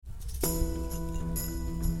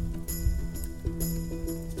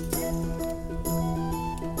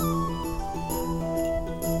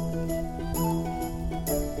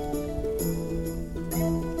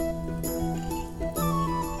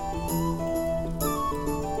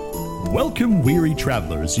Welcome, weary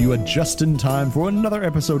travelers. You are just in time for another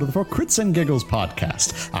episode of the For Crits and Giggles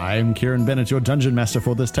podcast. I'm Kieran Bennett, your dungeon master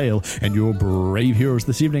for this tale, and your brave heroes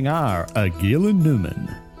this evening are Agil and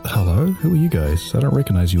Newman. Hello, who are you guys? I don't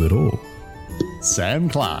recognize you at all. Sam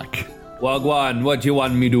Clark. Wagwan, what do you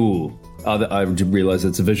want me to do? I realised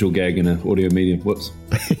it's a visual gag in an audio medium. Whoops.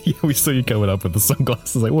 Yeah, we saw you coming up with the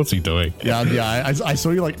sunglasses. Like, what's he doing? Yeah. I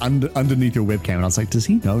saw you like underneath your webcam, and I was like, does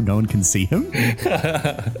he know no one can see him?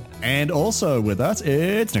 And also with us,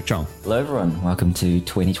 it's Nick Chong. Hello, everyone. Welcome to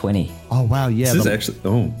 2020. Oh wow, yeah. This is actually.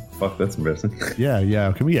 Oh fuck, that's embarrassing.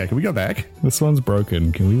 Yeah. Can we go back? This one's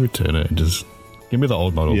broken. Can we return it and just give me the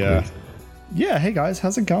old model, please? Yeah. Hey guys,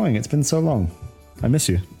 how's it going? It's been so long. I miss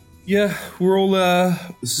you. Yeah, we're all.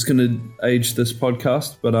 This is going to age this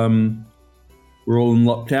podcast, but we're all in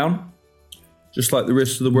lockdown, just like the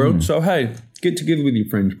rest of the world. So hey, get together with your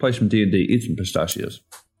friends, play some D&D, eat some pistachios.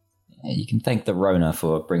 Yeah, you can thank the Rona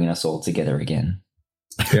for bringing us all together again.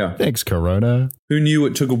 Yeah. Thanks, Corona. Who knew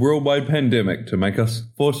it took a worldwide pandemic to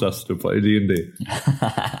force us to play D&D?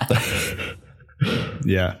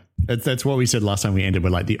 Yeah. That's what we said last time we ended.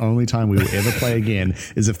 We're like, the only time we will ever play again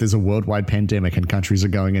is if there's a worldwide pandemic and countries are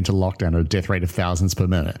going into lockdown at a death rate of thousands per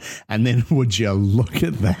minute. And then would you look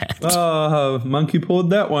at that? Oh, monkey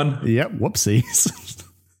pawed that one. Yep, whoopsies.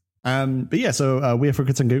 But yeah, so we are For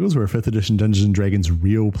Crits and Giggles. We're a 5th edition Dungeons & Dragons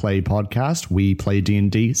real play podcast. We play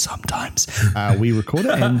D&D sometimes. We record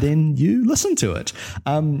it and then you listen to it.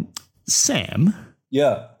 Sam?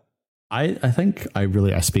 Yeah. I think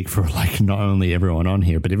I speak for like not only everyone on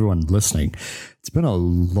here, but everyone listening. It's been a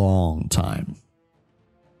long time.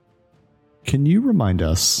 Can you remind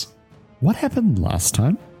us what happened last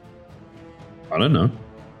time? I don't know.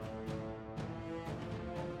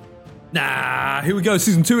 Nah, here we go.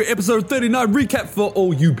 Season 2, episode 39. Recap for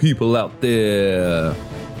all you people out there.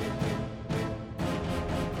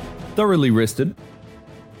 Thoroughly rested,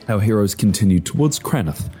 our heroes continued towards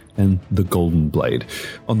Cranith and the Golden Blade.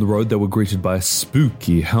 On the road, they were greeted by a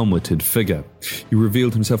spooky, helmeted figure. He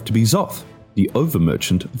revealed himself to be Zoth, the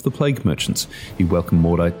over-merchant of the Plague Merchants. He welcomed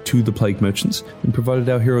Mordai to the Plague Merchants and provided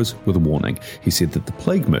our heroes with a warning. He said that the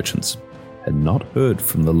Plague Merchants had not heard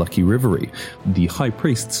from the Lucky Reverie, the high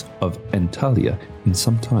priests of Antalya, in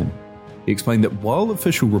some time. He explained that while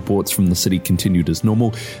official reports from the city continued as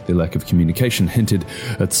normal, their lack of communication hinted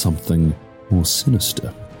at something more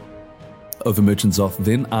sinister. Overmerchant Zoth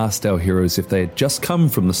then asked our heroes if they had just come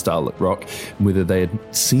from the Starlit Rock and whether they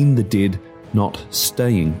had seen the dead not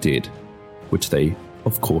staying dead, which they,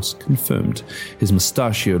 of course, confirmed. His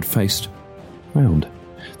mustachioed face frowned.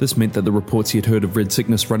 This meant that the reports he had heard of red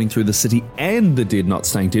sickness running through the city and the dead not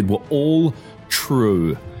staying dead were all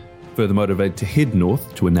true. Further motivated to head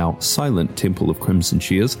north to a now silent Temple of Crimson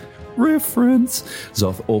Shears, reference,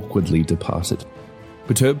 Zoth awkwardly departed.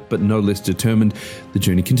 Perturbed but no less determined, the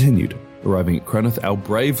journey continued. Arriving at Cranith, our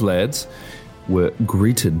brave lads were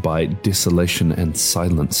greeted by desolation and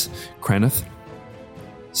silence. Cranith,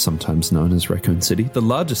 sometimes known as Raccoon City, the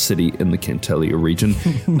largest city in the Cantalia region,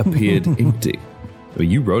 appeared empty. Well,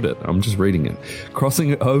 you wrote it, I'm just reading it.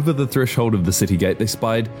 Crossing over the threshold of the city gate, they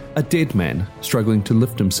spied a dead man struggling to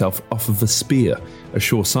lift himself off of a spear, a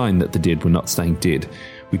sure sign that the dead were not staying dead.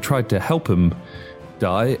 We tried to help him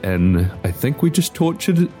die, and I think we just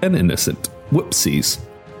tortured an innocent. Whoopsies.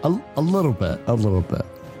 A little bit.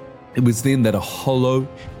 It was then that a hollow,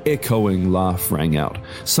 echoing laugh rang out.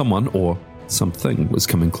 Someone, or something, was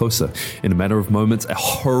coming closer. In a matter of moments, a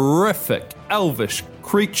horrific, elvish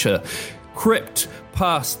creature crept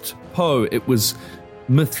past Poe. It was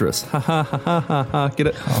Mithras. Ha ha ha ha ha ha. Get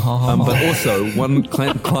it? But also, one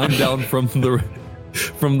climbed down from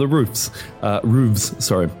the roofs.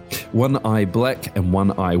 One eye black and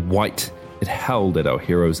one eye white. It howled at our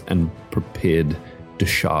heroes and prepared to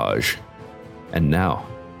charge. And now,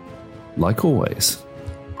 like always,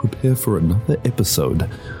 prepare for another episode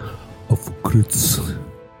of Crits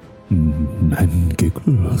and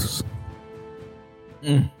Giggles.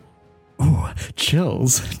 Oh,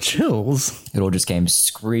 chills. It all just came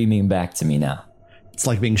screaming back to me now. It's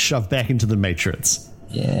like being shoved back into the Matrix.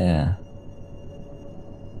 Yeah.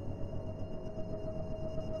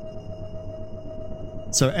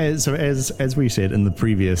 So as we said in the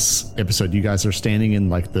previous episode, you guys are standing in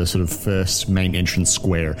like the sort of first main entrance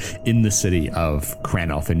square in the city of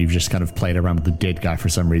Cranith, and you've just kind of played around with the dead guy for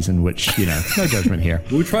some reason, which, you know, no judgment here.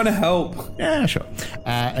 We're trying to help. Yeah, sure.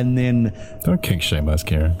 And then don't kink shame us,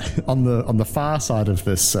 Karen. On the far side of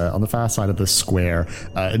this square,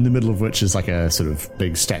 in the middle of which is like a sort of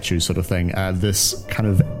big statue sort of thing. This kind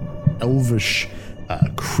of elvish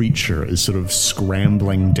creature is sort of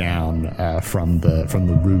scrambling down from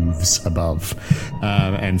the roofs above,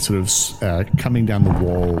 and sort of coming down the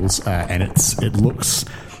walls, and it looks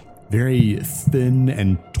very thin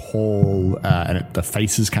and tall, and the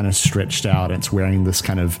face is kind of stretched out. It's wearing this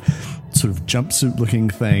kind of sort of jumpsuit-looking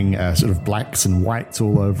thing, sort of blacks and whites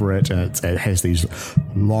all over it, and it has these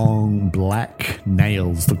long black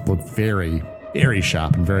nails that look very, very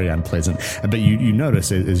sharp and very unpleasant. But you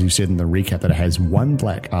notice, as you said in the recap, that it has one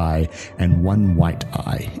black eye and one white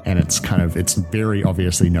eye, and it's very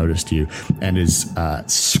obviously noticed you and is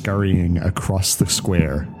scurrying across the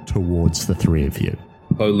square towards the three of you.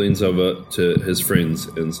 Poe leans over to his friends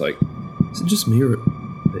and is like, is it just me or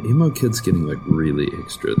the emo kid's getting like really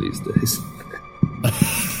extra these days?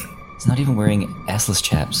 He's not even wearing assless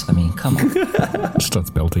chaps. I mean, come on. Starts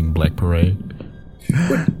belting Black Parade.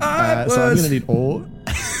 So I'm going to need all.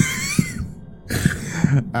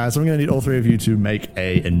 So I'm going to need all three of you to make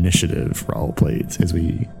a initiative roll, please, as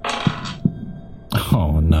we.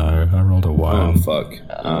 Oh no! I rolled a 1. Oh fuck!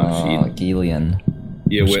 Oh shit! Gillian.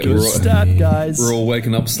 Yeah, we're all, Start, guys. we're all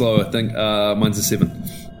waking up slow. I think mine's a 7.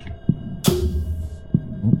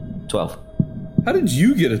 12. How did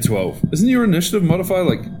you get a 12? Isn't your initiative modifier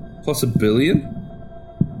like plus $1 billion?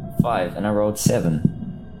 5, and I rolled 7.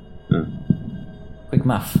 Quick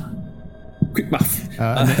muff. Quick muff.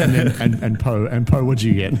 And Poe, what'd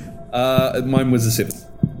you get? Mine was a 7.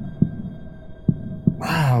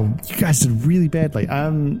 Wow, you guys did really badly.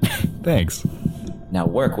 Thanks. Now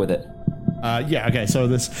work with it. Yeah. Okay. So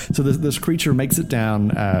this creature makes it down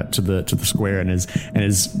to the square and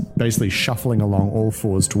is basically shuffling along all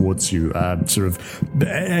fours towards you. Sort of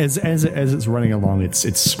as it's running along,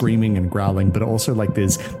 it's screaming and growling, but also like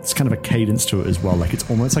there's kind of a cadence to it as well. Like it's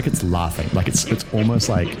almost like it's laughing. Like it's almost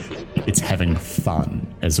like it's having fun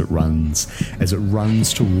as it runs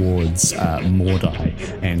towards Mordai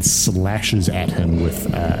and slashes at him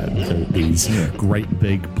with these great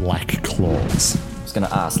big black claws. I was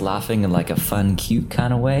gonna ask, laughing in like a fun, cute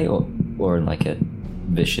kind of way, or like a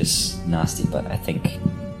vicious, nasty, but I think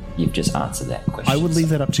you've just answered that question. I would leave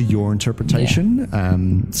that up to your interpretation. Yeah.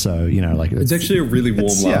 So, you know, like... It's actually a really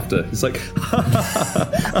warm laughter. It's like...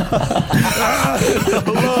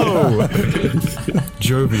 Hello!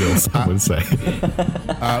 Jovial, some would say.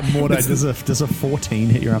 Mordai, does a 14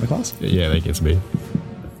 hit your armor class? Yeah, that gets me.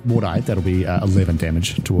 Mordai, that'll be 11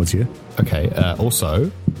 damage towards you. Okay,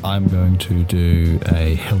 also, I'm going to do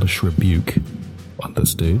a Hellish Rebuke on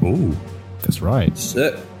this dude. Ooh. That's right.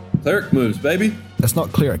 Sick. Cleric moves, baby. That's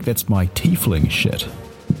not cleric, that's my tiefling shit.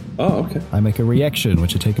 Oh, okay. I make a reaction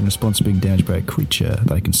which I take in response to being damaged by a creature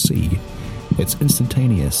that I can see. It's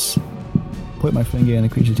instantaneous. Point my finger and the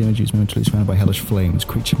creature's damage is momentarily surrounded by hellish flames.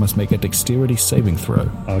 Creature must make a dexterity saving throw.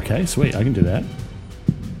 Okay, sweet. I can do that.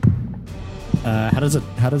 How does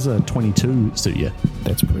a 22 suit you?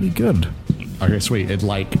 That's pretty good. Okay, sweet. It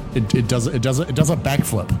does a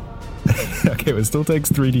backflip. Okay, it still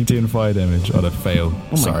takes 3d10 fire damage on a fail.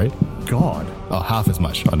 Oh Sorry. God. Oh, half as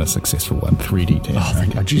much on a successful one. 3d10. Oh,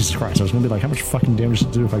 thank God. Jesus Christ. I was going to be like, how much fucking damage to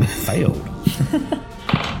do if I failed?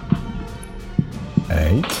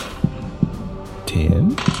 8,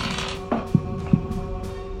 10,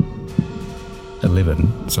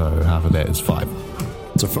 11. So half of that is 5.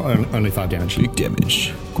 So for only 5 damage. Big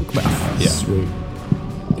damage. Quick math. Yeah. Sweet.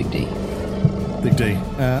 Big D. Big D.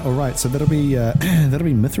 All right, so that'll be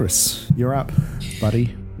Mithras. You're up,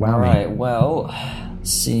 buddy. Wow. All right. Well,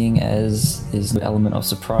 seeing as there's the element of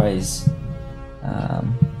surprise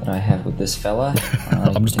that I have with this fella,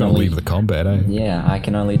 I'm just going to leave the combat, eh? Yeah, I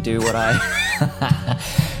can only do what I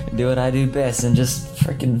do best and just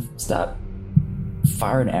freaking start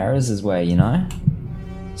firing arrows his way, you know.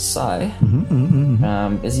 So,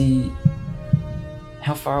 is he?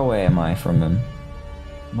 How far away am I from him?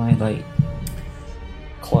 Am I like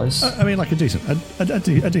close? I mean, like a decent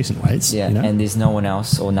ways. Yeah, you know? and there's no one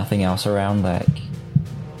else or nothing else around like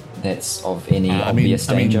that's of any obvious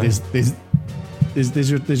danger. I mean,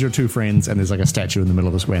 there's your two friends, and there's like a statue in the middle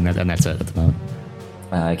of the square, and that's it at the moment.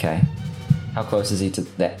 Okay, how close is he to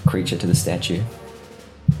that creature, to the statue?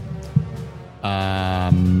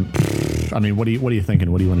 I mean, what are you thinking?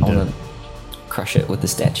 What do you want to do? Crush it with the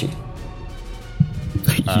statue.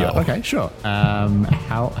 Okay, sure.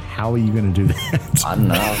 How are you going to do that? I don't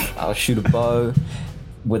know. I'll shoot a bow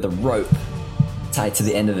with a rope tied to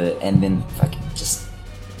the end of it, and then fucking just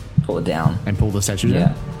pull it down and pull the statue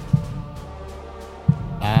down.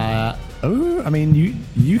 Yeah. I mean,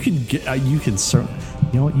 you can get you can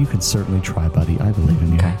certainly try, buddy. I believe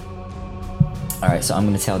in you. Okay. All right, so I'm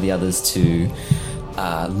going to tell the others to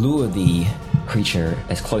lure the creature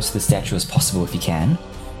as close to the statue as possible if you can,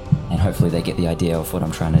 and hopefully they get the idea of what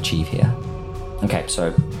I'm trying to achieve here. Okay,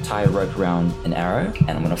 so tie a rope around an arrow, and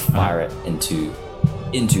I'm gonna fire it into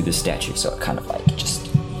the statue, so it kind of like just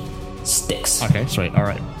sticks. Okay, sweet. All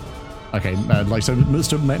right. Okay, so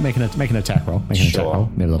make an attack roll. Make an attack roll,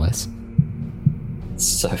 nevertheless.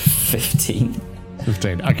 So 15.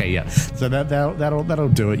 15. Okay, yeah. So that'll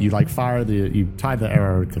do it. You like fire you tie the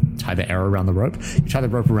arrow around the rope. You tie the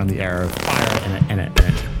rope around the arrow, fire it, and it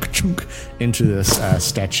into this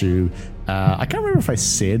statue. I can't remember if I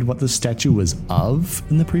said what the statue was of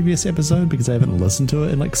in the previous episode because I haven't listened to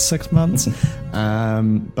it in like 6 months.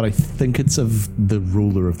 But I think it's of the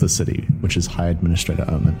ruler of the city, which is High Administrator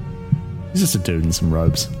Omen. He's just a dude in some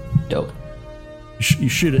robes. Dope. You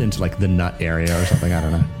shoot it into like the nut area or something. I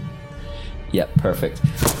don't know. Yep, perfect.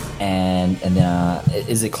 And then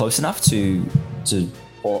is it close enough to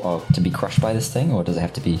be crushed by this thing, or does it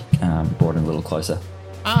have to be brought in a little closer?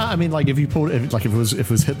 I mean, like if you pulled it, like if it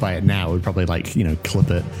was hit by it now, it would probably like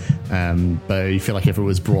clip it. But you feel like if it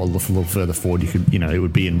was brought a little further forward, you could it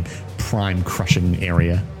would be in prime crushing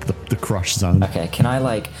area, the crush zone. Okay, can I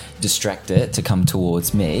like distract it to come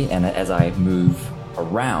towards me, and as I move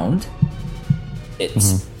around,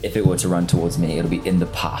 it's if it were to run towards me, it'll be in the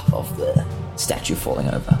path of the statue falling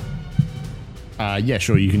over. Yeah,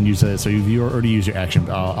 sure. You can use it. So you already used your action.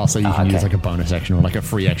 But I'll say you can use like a bonus action or like a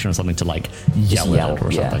free action or something to like yell at it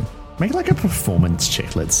or something. Make it like a performance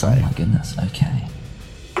check. Let's say. Oh my goodness. Okay.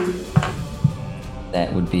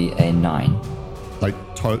 That would be a 9. Like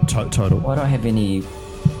total. Why do I have any?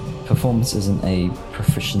 Performance isn't a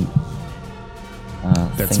proficient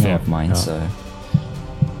That's thing fair. of mine, so.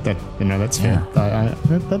 That's fair.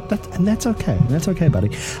 And that's okay. That's okay, buddy.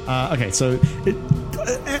 Okay, so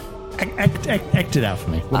act it out for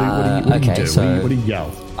me. What do you do? So what do you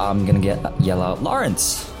yell? I'm gonna yell out,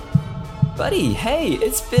 Lawrence, buddy. Hey,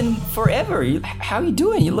 it's been forever. How you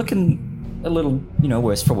doing? You're looking a little,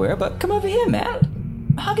 worse for wear. But come over here,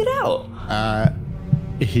 man. Hug it out.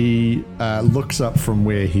 He looks up from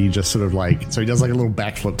where he just sort of like, so he does like a little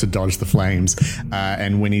backflip to dodge the flames,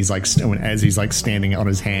 and when he's like, as he's like standing on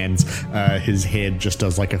his hands, his head just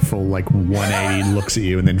does like a full like 180, looks at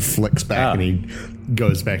you, and then flicks back, and he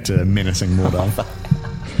goes back to menacing Mordai.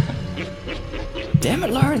 Damn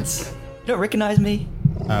it, Lawrence! You don't recognize me?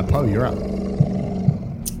 Poe, you're up.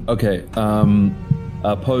 Okay,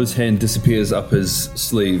 Poe's hand disappears up his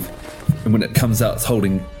sleeve, and when it comes out, it's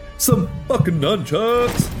holding some fucking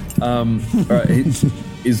nunchucks. Alright,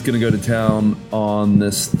 he's gonna go to town on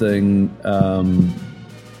this thing.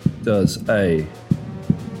 Does a... I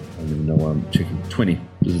don't even know why I'm checking. 20.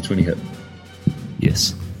 Does a 20 hit?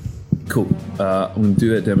 Yes. Cool. I'm gonna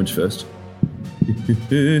do that damage first.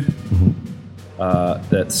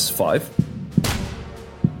 That's 5.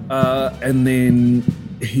 And then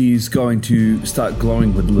he's going to start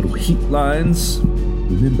glowing with little heat lines.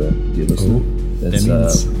 Remember, dear listener,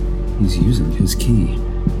 that's he's using his key.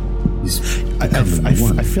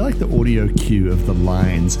 I feel like the audio cue of the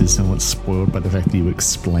lines is somewhat spoiled by the fact that you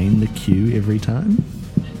explain the cue every time.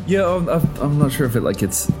 Yeah, I'm not sure if it like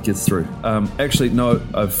gets through. Actually, no.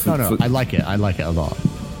 I like it. I like it a lot.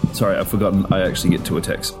 Sorry, I've forgotten. I actually get 2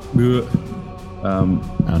 attacks. Oh,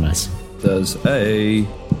 nice. Does a...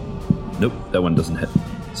 Nope, that one doesn't hit.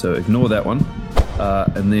 So ignore that one.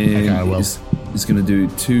 And then he's going to do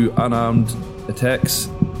 2 unarmed attacks.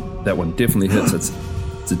 That one definitely hits. It's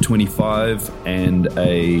a 25 and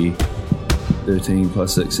a 13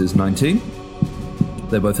 plus 6 is 19.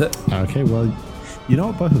 They both hit. Okay, well, you know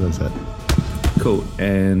what? Both of those hit. Cool.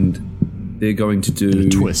 And they're going to do... A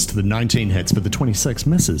twist. The 19 hits, but the 26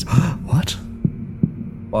 misses. What?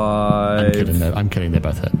 5... I'm kidding. They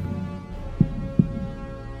both hit.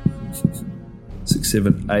 6,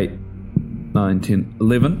 7, 8, 9, 10,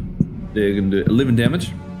 11. They're going to do 11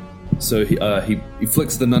 damage. So he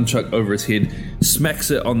flicks the nunchuck over his head, smacks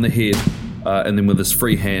it on the head, and then with his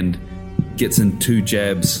free hand gets in 2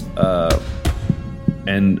 jabs.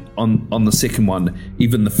 And on the second one,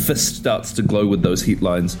 even the fist starts to glow with those heat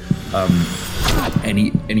lines. And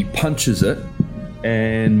he punches it,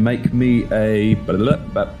 and make me a...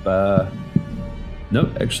 No,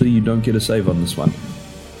 actually, you don't get a save on this one.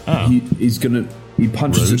 Oh. He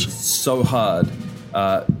punches it so hard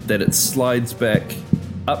that it slides back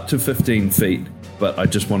up to 15 feet, but I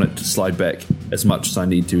just want it to slide back as much as I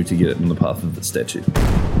need to get it in the path of the statue.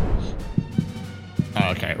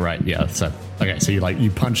 Oh, okay, right, yeah. So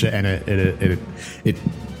you punch it and it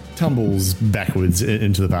tumbles backwards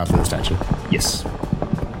into the path of the statue. Yes.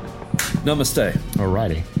 Namaste.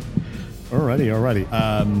 Alrighty.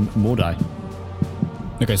 Mordai.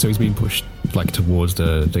 Okay, so he's being pushed like towards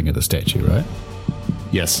the thing of the statue, right?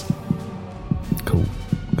 Yes. Cool.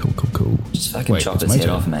 Ooh. Just fucking Wait, chop it's his my head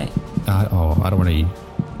turn. off, mate. I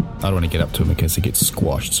don't want to get up to him in case he gets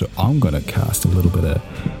squashed. So I'm going to cast a little bit of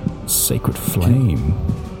Sacred Flame.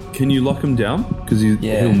 Can you lock him down? Because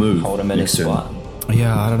he'll move. Hold him in his next turn. spot.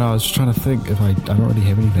 Yeah, I don't know. I was just trying to think if I don't really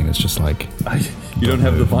have anything. It's just like You don't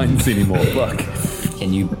have the vines anymore. Fuck.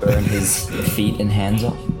 Can you burn his feet and hands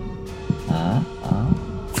off?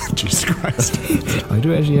 Jesus Christ. I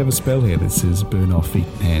do actually have a spell here that says burn off feet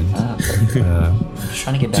and hands. I'm just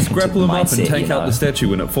trying to get back Just into grapple the him up mindset, and take you out know? the statue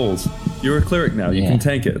when it falls. You're a cleric now. You Yeah. can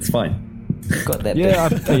tank it. It's fine. Got that Yeah,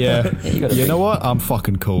 yeah. you gotta You be- know what? I'm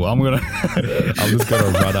fucking cool. I'm just gonna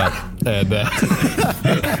run up and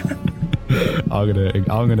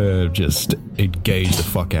I'm gonna just engage the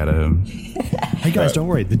fuck out of him. Hey guys, don't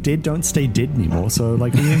worry. The dead don't stay dead anymore, so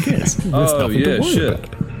like who even cares? There's Oh, nothing to yeah, worry shit.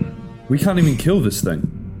 about. We can't even kill this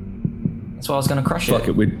thing. That's why I was gonna crush Fuck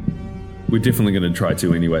it. We're definitely going to try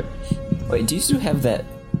to anyway. Wait, do you still have that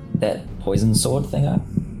poison sword thing up?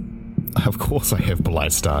 Of course, I have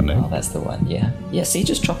Blight Star Oh, now. that's the one. Yeah. Yeah. See,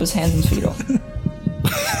 just chop his hands and feet off.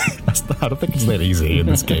 I don't think it's that easy in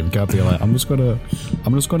this game. You can't be like, I'm just gonna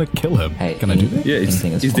kill him. Hey, Can I do that? Yeah,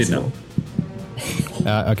 anything is he's dead now. possible.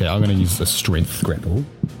 Okay, I'm gonna use a strength grapple.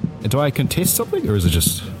 Do I contest something, or is it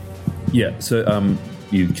just? Yeah, so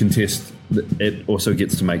you contest. It also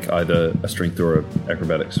gets to make either a strength or a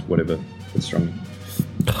acrobatics, whatever is stronger.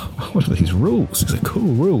 What are these rules? These are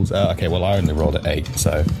cool rules. Okay, well I only rolled an 8,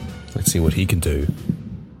 so let's see what he can do.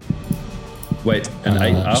 Wait, an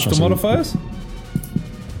 8 after stressing. modifiers?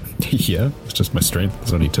 Yeah, it's just my strength.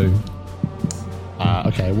 It's only 2.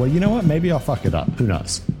 Okay, well, you know what? Maybe I'll fuck it up. Who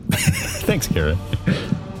knows? Thanks, Kira.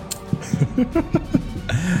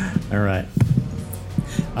 All right.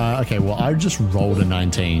 Okay, well, I just rolled a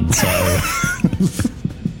 19, so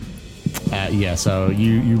yeah. So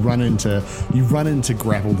you run into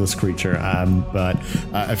grapple this creature, but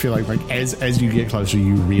I feel like as you get closer,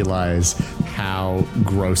 you realize how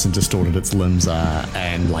gross and distorted its limbs are,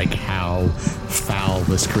 and like how foul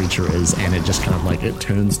this creature is, and it just kind of like it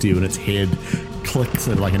turns to you, and its head clicks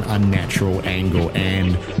at like an unnatural angle,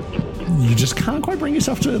 and you just can't quite bring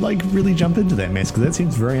yourself to like really jump into that mess because that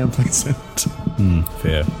seems very unpleasant.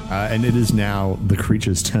 Fair. And it is now the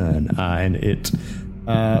creature's turn, and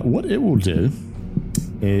what it will do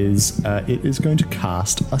is it is going to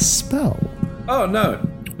cast a spell. Oh, no.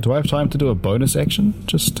 Do I have time to do a bonus action,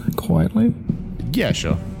 just quietly? Yeah,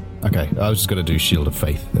 sure. Okay, I was just gonna do Shield of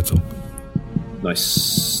Faith. That's all.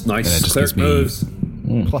 Nice. And it just Cleric gives me moves.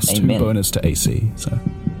 plus 2 Amen. bonus to AC. So.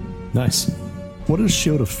 Nice. What does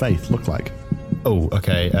Shield of Faith look like? Oh,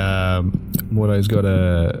 okay. Mordo's got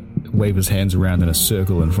to wave his hands around in a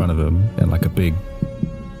circle in front of him, and like a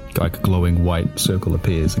glowing white circle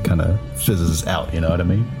appears and kind of fizzes out, you know what I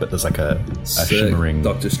mean? But there's like a Sick. shimmering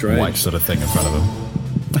Doctor Strange. white sort of thing in front of him.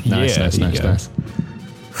 Nice, Yeah, nice, there nice, you go. nice.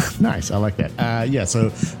 Nice, I like that. Yeah,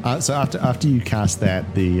 so after you cast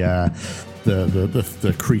that, the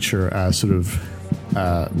creature sort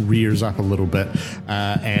of rears up a little bit,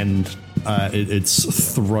 and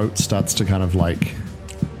its throat starts to kind of like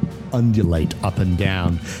undulate up and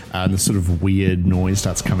down, and this sort of weird noise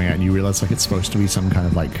starts coming out, and you realize like it's supposed to be some kind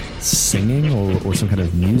of like singing or some kind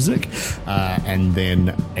of music, and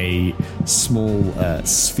then a small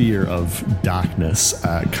sphere of darkness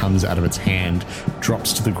comes out of its hand,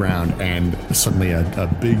 drops to the ground, and suddenly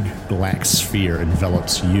a big black sphere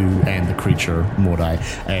envelops you and the creature Mordai,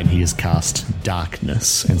 and he has cast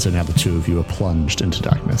darkness, and so now the two of you are plunged into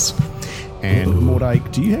darkness. And Mordai,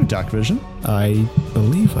 do you have dark vision? I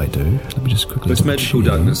believe I do. Let me just quickly. It's double magical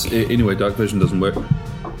check. darkness. Anyway, dark vision doesn't work.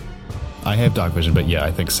 I have dark vision, but yeah,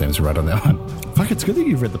 I think Sam's right on that one. Fuck, it's good that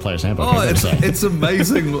you've read the player's handbook. Oh, I gotta say. it's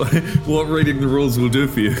amazing what reading the rules will do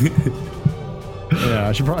for you. Yeah,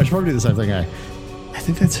 I should probably do the same thing. I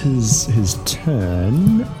think that's his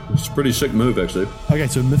turn. It's a pretty sick move, actually. Okay,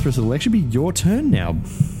 so Mithras, it'll actually be your turn now.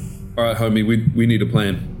 All right, homie, we need a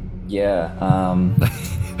plan. Yeah.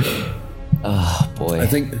 Oh boy. I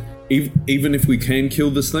think even if we can kill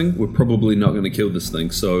this thing, we're probably not going to kill this thing.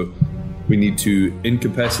 So we need to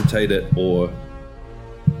incapacitate it, or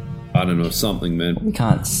I don't know, something, man. we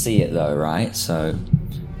can't see it though, right? So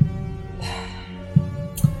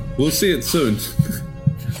We'll see it soon.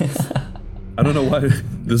 I don't know why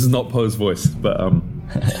this is not Poe's voice, but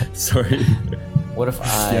sorry. what if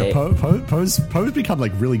I? Yeah, Poe's become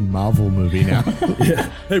like really Marvel movie now.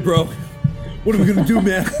 Hey, bro, what are we gonna do,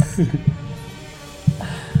 man?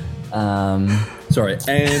 Sorry,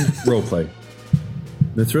 and roleplay.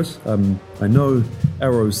 Mithras, I know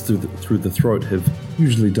arrows through the throat have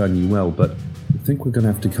usually done you well, but I think we're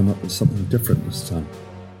gonna have to come up with something different this time.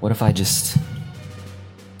 What if I just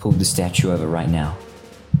pulled the statue over right now?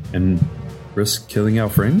 and risk killing our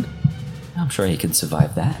friend? I'm sure he could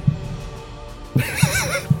survive that.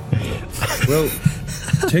 Well,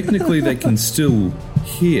 technically they can still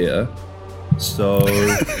hear, so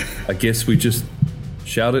I guess we just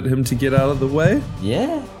shout at him to get out of the way?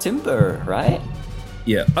 Yeah, timber, right?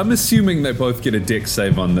 Yeah, I'm assuming they both get a dex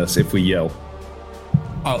save on this if we yell.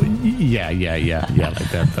 Oh, yeah,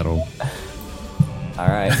 like that'll... All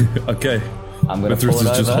right. Okay. I'm going to Mithras pull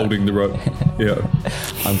it is just over. holding the rope.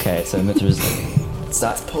 Yeah. Okay, so Mithras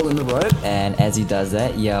starts pulling the rope, and as he does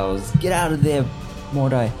that, yells, "Get out of there,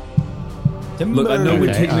 Mordai!" Look, I know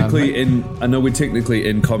we're Okay, technically technically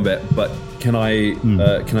in combat, but can I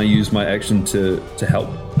use my action to help?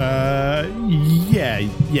 Yeah.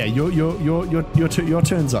 Your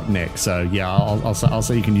turn's up next. So yeah, I'll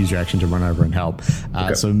say you can use your action to run over and help.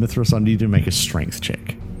 Okay. So Mithras, I need you to make a strength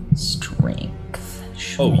check. Strength.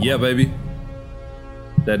 Sure. Oh yeah, baby.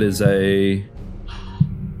 That is a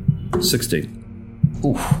 16.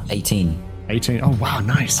 Ooh, 18. 18. Oh wow,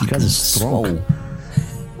 nice. You guys are strong. Swole.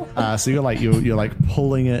 So you're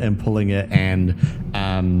pulling it, and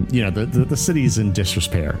the city's in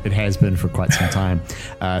disrepair. It has been for quite some time.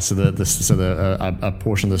 So a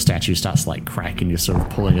portion of the statue starts to like crack, and you're sort of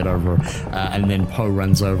pulling it over, and then Poe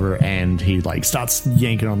runs over and he like starts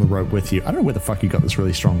yanking on the rope with you. I don't know where the fuck you got this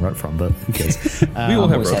really strong rope from, but who cares? We all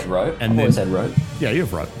have Always rope. had rope. And Always then- had rope. Yeah, you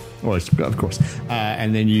have rope. Always, of course.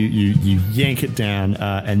 And then you yank it down,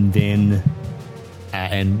 and then.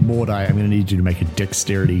 And Mordai, I'm going to need you to make a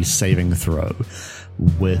dexterity saving throw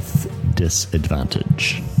with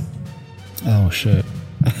disadvantage. Oh, shit.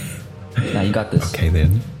 Now you got this. Okay,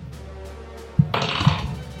 then.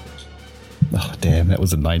 Oh, damn, that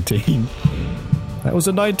was a 19. That was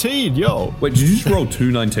a 19, yo! Wait, did you just roll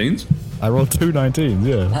 2 19s? I rolled 2 19s,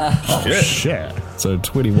 yeah. Shit. Shit. So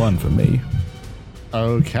 21 for me.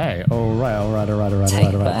 Okay. All right.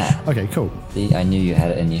 Take that. Okay, cool. See, I knew you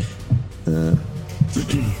had it in you.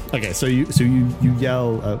 Okay, so you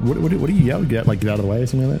yell. What do you yell? Get out of the way or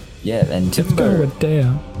something like that? Yeah, and timber. Go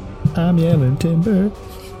down. I'm yelling timber.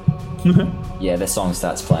 Yeah, the song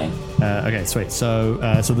starts playing. Okay, sweet. So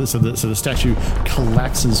the statue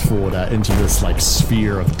collapses forward into this like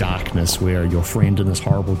sphere of darkness where your friend and this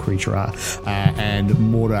horrible creature are. And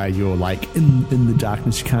Mordai, you're like in the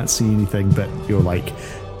darkness. You can't see anything, but you're like,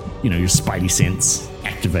 your spidey sense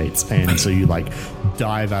activates, and so you like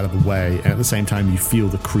dive out of the way, and at the same time you feel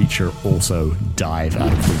the creature also dive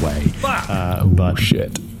out of the way. But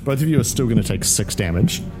shit. both of you are still going to take 6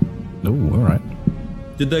 damage. Oh, all right.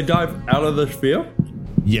 Did they dive out of the sphere?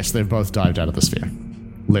 Yes, they've both dived out of the sphere.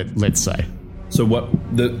 Let's say. So what?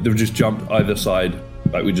 They've just jumped either side.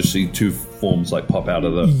 Like we just see 2 forms like pop out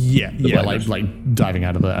of the. Yeah, blackness. like diving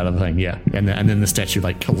out of the thing. Yeah, and then the statue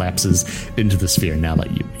like collapses into the sphere. Now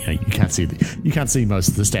that you can't see most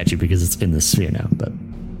of the statue because it's in the sphere now. But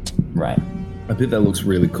Right. I bet that looks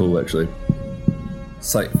really cool actually.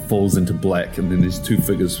 It's like falls into black, and then these 2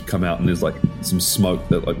 figures come out, and there's like some smoke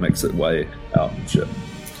that like makes its way out and shit.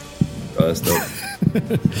 Oh, that's dope.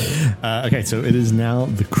 okay, so it is now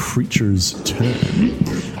the creature's turn.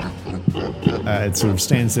 It sort of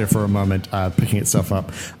stands there for a moment, picking itself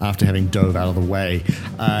up after having dove out of the way.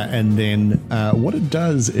 And then what it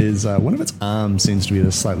does is one of its arms seems to be at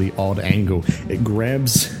a slightly odd angle. It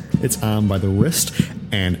grabs its arm by the wrist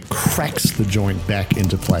and cracks the joint back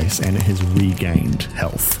into place, and it has regained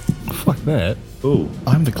health. Fuck that. Ooh,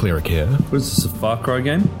 I'm the cleric here. what is this, a Far Cry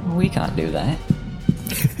game? We can't do that.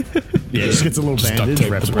 Yeah, it just gets a little Just duct bandage,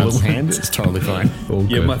 tape wraps the around its bullet. hand. It's totally fine. All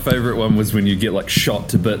Yeah, good. my favorite one was when you get like shot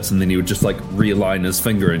to bits, and then he would just like realign his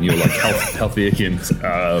finger, and you're like healthy again.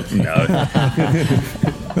 No.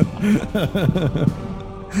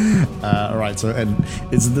 All right, so and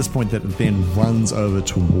it's at this point that it then runs over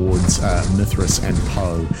towards Mithras and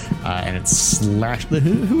Poe, and it's slashed.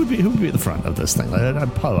 Who would be at the front of this thing?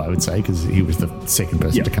 Poe, I would say, because he was the second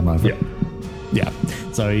person to come over. Yeah.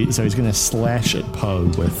 So he's going to slash at Poe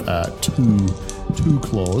with two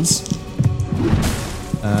claws.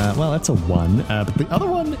 Well, that's a 1, but the other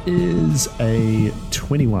one is a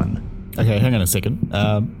 21. Okay, hang on a second.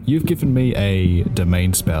 You've given me a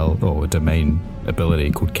domain spell or a domain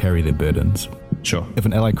ability called Carry Their Burdens. Sure. If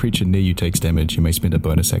an allied creature near you takes damage, you may spend a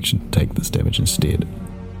bonus action to take this damage instead.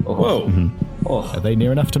 Whoa. Are they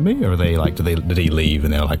near enough to me, or are they like? Did he leave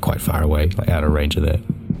and they're like quite far away, like out of range of that?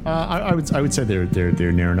 I would say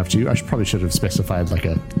they're near enough to you. I probably should have specified like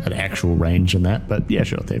an actual range in that, but yeah,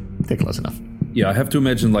 sure, they're close enough. Yeah, I have to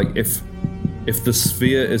imagine like if the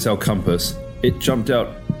sphere is our compass, it jumped out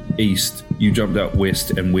east, you jumped out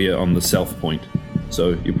west, and we're on the south point.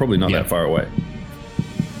 So you're probably not Yeah. that far away.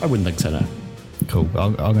 I wouldn't think so, no. Cool.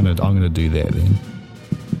 I'm gonna do that then.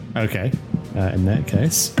 Okay. In that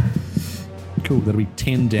case, cool. That'll be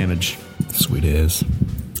 10 damage. Sweet as.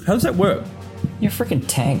 How does that work? You're a freaking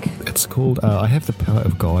tank. It's called, I have the power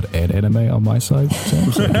of God and anime on my side.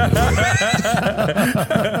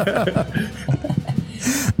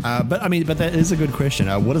 But that is a good question.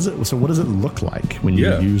 What does it? So what does it look like when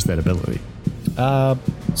you use that ability?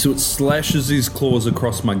 So it slashes these claws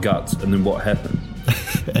across my guts, and then what happens?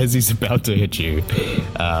 As he's about to hit you,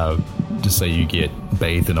 just say you get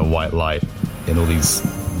bathed in a white light, and all these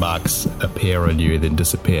marks appear on you and then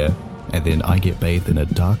disappear, and then I get bathed in a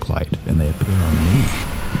dark light, and they appear on me.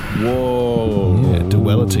 Whoa! Yeah,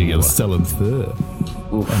 duality of Stellan Thur.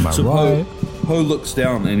 Am I So right? Poe looks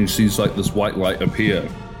down and he sees like this white light appear,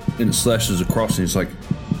 and it slashes across, and he's like,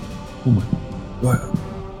 "Oh my,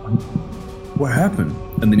 what happened?"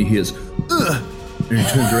 And then he hears, "Ugh!" and he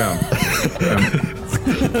turns around,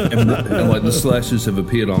 and like the slashes have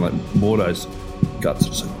appeared on like Mordai's guts.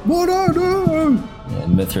 It's like, Mordai, no! Yeah,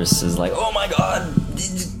 Mithras is like, oh my god!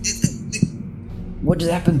 What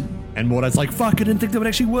just happened? And Mordai's like, fuck, I didn't think that would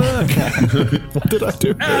actually work. What did I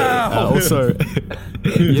do? Also,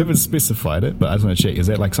 you haven't specified it, but I just want to check, is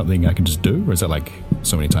that like something I can just do, or is that like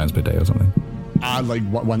so many times per day or something? Like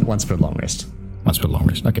once per long rest. Once per long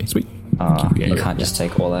rest. Okay, sweet. You can't just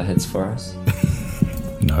take all our hits for us.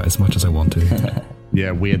 No, as much as I want to.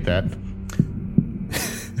 Yeah, weird that.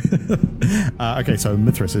 Okay, so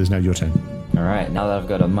Mithras, it is now your turn. Alright, now that I've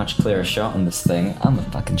got a much clearer shot on this thing, I'm gonna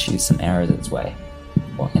fucking shoot some arrows its way.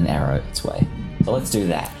 Or an arrow its way. So let's do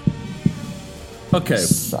that. Okay,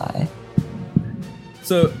 Sigh.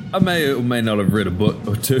 so I may or may not have read a book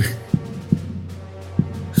or two.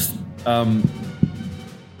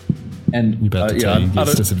 And You about to tell you I gets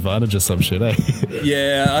don't- disadvantage or some shit, eh?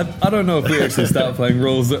 Yeah, I don't know if we actually start playing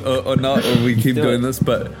rules or not, or we keep Do doing it. this,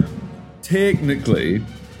 but technically,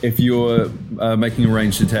 if you're making a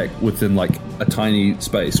ranged attack within like a tiny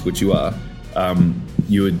space, which you are,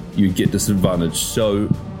 you'd get disadvantage.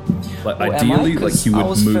 So, like Well, am I? ideally, 'Cause like you I would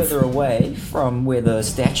was move. further away from where the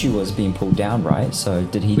statue was being pulled down, right? So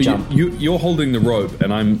did he But jump? you're holding the rope,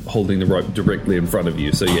 and I'm holding the rope directly in front of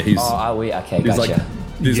you. So yeah, he's. Oh, are we? Okay, There's gotcha. like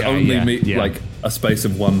there's Yeah, only yeah, me yeah. like a space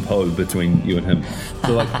of one Poe between you and him.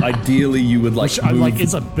 So like ideally you would like Which I'm move, like,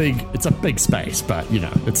 it's a big space, but you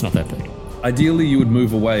know, it's not that big. ideally you would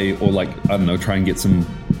move away or like I don't know, try and get some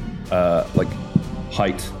like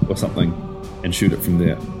height or something and shoot it from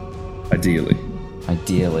there. Ideally.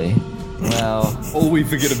 Ideally. Well, Or we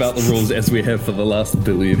forget about the rules as we have for the last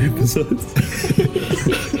billion episodes.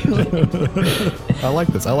 I like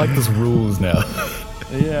this. I like this rules now.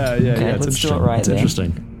 Yeah, Okay, it's let's do interesting. it right It's then.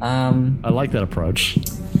 interesting. I like that approach.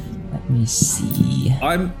 let me see.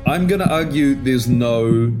 I'm gonna argue there's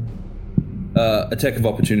no attack of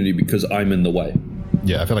opportunity because I'm in the way.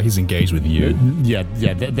 Yeah, I feel like he's engaged with you. Yeah,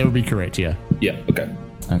 that would be correct. Yeah. Yeah, okay.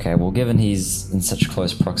 Okay, well, given he's in such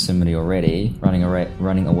close proximity already, running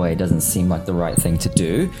away doesn't seem like the right thing to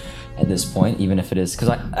do at this point, even if it is.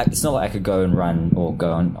 Because it's not like I could go and run or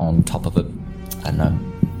go on top of a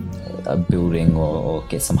building or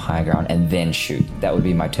get some high ground and then shoot. That would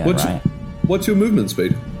be my turn, right? What's your movement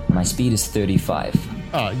speed? My speed is 35.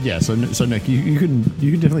 Yeah. So Nick, you can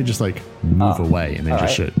definitely just like move away and then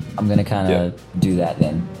just Alright, shoot. I'm going to kind of do that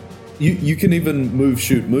then. You can even move,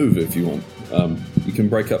 shoot, move if you want. You can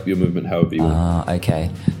break up your movement however you want. Okay.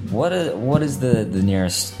 What is the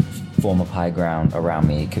nearest form of high ground around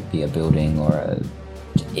me? It could be a building or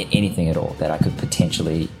anything at all that I could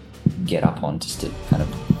potentially get up on just to kind of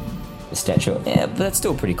the statue. Yeah, but that's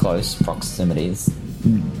still pretty close proximity.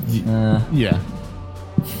 Yeah.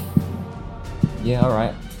 Yeah, all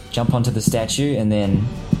right. Jump onto the statue and then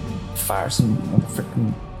fire some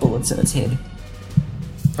freaking bullets in its head.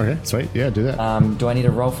 Okay. Sweet. Yeah. Do that. Do I need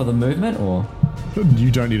a roll for the movement or?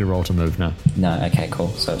 You don't need a roll to move now. No. Okay, cool.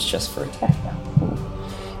 So it's just for attack now. Cool.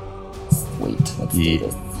 Sweet. Let's do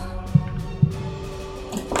this.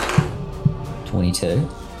 22.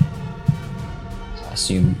 So I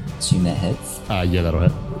assume that hits. Yeah, that'll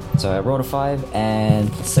hit. So I rolled a 5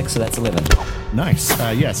 and 6, so that's 11. Nice.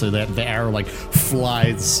 Yeah. So that the arrow like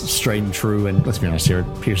flies straight and true, and let's be honest here,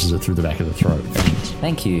 it pierces it through the back of the throat. And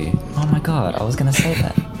Thank you. Oh my god, I was gonna say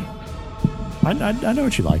that. I know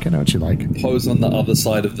what you like. I know what you like. Poe's on the other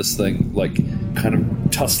side of this thing, like kind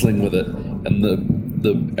of tussling with it, and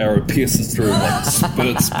the arrow pierces through and like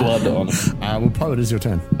spurts blood on it. Well, Poe, it is your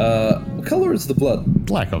turn. What color is the blood?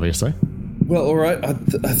 Black, obviously. Well, all right. I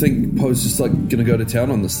think Poe's just like gonna go to town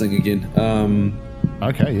on this thing again.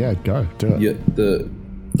 Okay. Yeah. Go. Do it. Yeah.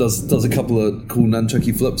 Does a couple of cool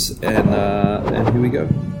nunchucky flips, and here we go.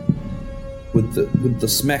 With the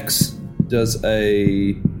smacks, does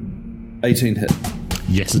a 18 hit.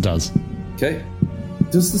 Yes, it does. Okay.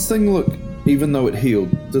 Does this thing look, even though it healed,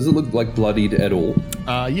 does it look like bloodied at all?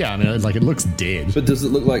 Yeah, I mean, like, it looks dead. But does it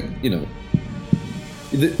look like,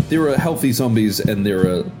 there are healthy zombies and there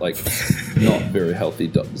are, like, not very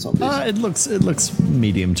healthy zombies? It looks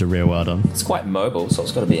medium to rare well done. It's quite mobile, so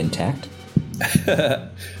it's got to be intact.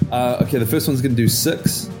 Okay, the first one's going to do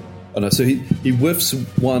 6. Oh no, so he whiffs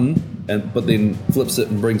 1, but then flips it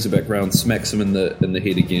and brings it back around, smacks him in the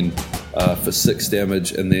head again for 6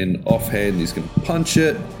 damage, and then offhand he's going to punch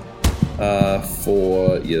it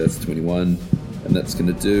for, that's 21, and that's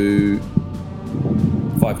going to do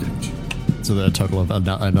 5 damage. So the total of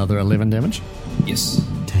another 11 damage? Yes.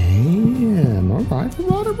 Damn, all right.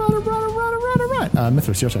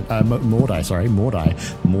 Mithras, your turn. Mordai.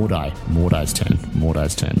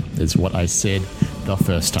 Mordai's turn is what I said the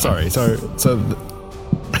first time. Sorry, so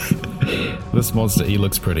this monster, he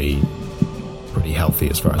looks pretty healthy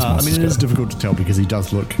as far as monsters it is go. difficult to tell because he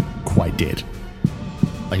does look quite dead.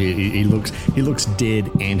 Like he looks dead,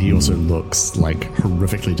 and he also looks like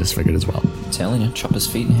horrifically disfigured as well. I'm telling you, chop his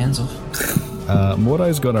feet and hands off.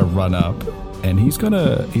 Mordai's gonna run up, and he's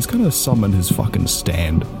gonna summon his fucking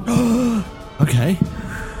stand. Okay.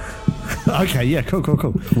 Okay, yeah, cool.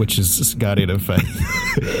 Which is Guardian of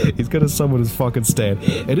Faith. He's gonna summon his fucking stand.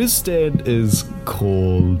 And his stand is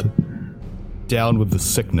called Down with the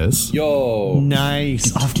Sickness. Yo!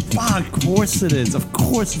 Nice. Oh, fuck, of course it is. Of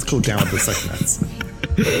course it's called Down with the Sickness.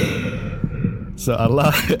 So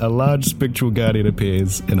a large spectral guardian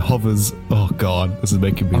appears and hovers. Oh god, this is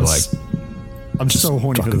making me I'm so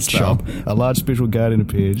horny for this spell. A large spectral guardian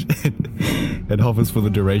appears and hovers for the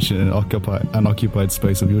duration in an unoccupied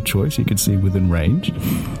space of your choice. You can see within range.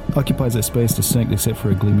 Occupies that space distinct except for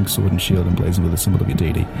a gleaming sword and shield emblazoned with a symbol of your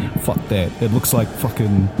deity. Fuck that. It looks like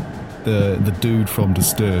fucking the dude from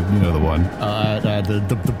Disturbed. You know the one.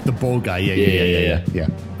 The bald guy. Yeah.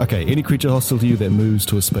 Okay, any creature hostile to you that moves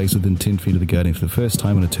to a space within 10 feet of the guardian for the first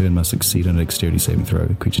time on a turn must succeed on a dexterity saving throw.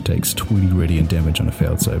 The creature takes 20 radiant damage on a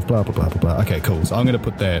failed save. Blah, blah, blah, blah, blah. Okay, cool. So I'm going to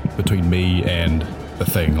put that between me and the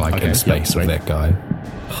thing, in space with that guy.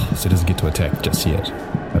 So he doesn't get to attack just yet.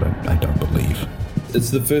 I don't believe. It's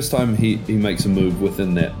the first time he makes a move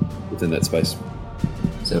within that space.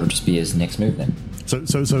 So it'll just be his next move then. So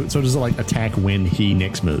does it attack when he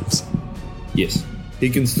next moves? Yes. He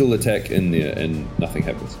can still attack in there and nothing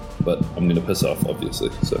happens. But I'm going to piss off, obviously.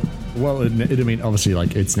 So. Well, obviously,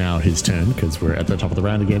 it's now his turn because we're at the top of the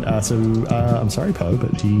round again. I'm sorry, Poe,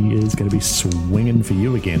 but he is going to be swinging for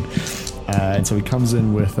you again. And so he comes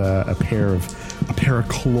in with a pair of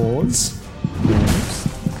claws.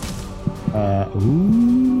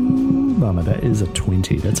 Mama, that is a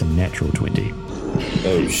 20. That's a natural 20.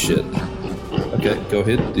 Oh shit. Okay, go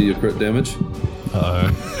ahead. Do your crit damage.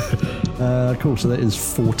 Cool. So that is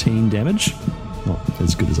 14 damage. Not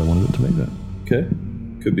as good as I wanted it to be, but okay.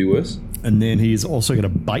 Could be worse. And then he's also going to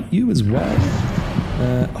bite you as well.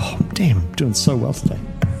 Damn, I'm doing so well today.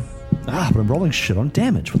 But I'm rolling shit on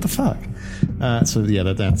damage. What the fuck? That's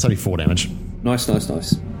only 4 damage. Nice.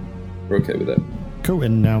 We're okay with that. Cool.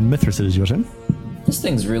 And now Mithras, it is your turn. This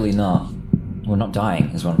thing's really not dying,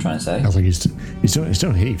 is what I'm trying to say. I was like, he's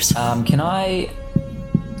doing heaps. Can I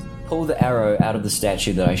pull the arrow out of the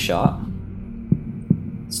statue that I shot?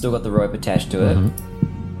 Still got the rope attached to it.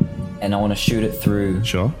 Mm-hmm. And I want to shoot it through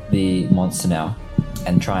the monster now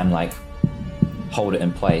and try and hold it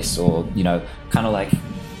in place, or kind of like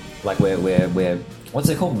where what's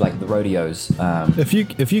it called, like the rodeos. If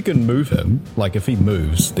you can move him, if he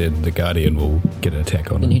moves, then the guardian will get an attack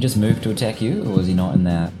on him. Didn't he just move to attack you, or was he not in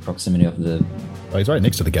that proximity of the... Oh, he's right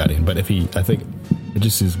next to the guardian, but I think it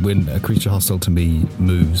just says when a creature hostile to me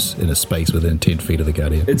moves in a space within 10 feet of the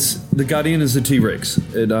guardian. The guardian is a T-Rex.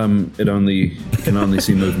 It only can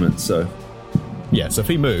see movement, so... Yeah, so if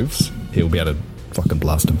he moves, he'll be able to fucking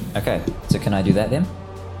blast him. Okay, so can I do that then?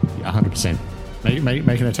 100%.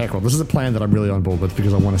 Make an attack roll. This is a plan that I'm really on board with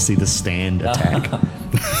because I want to see the stand attack.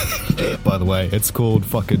 By the way, it's called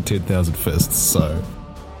fucking 10,000 Fists, so...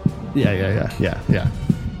 Yeah.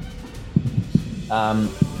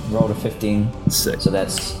 Rolled a 15. Sick. So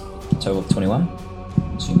that's a total of 21.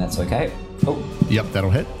 Assume that's okay. Oh. Yep, that'll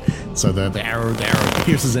hit. So the arrow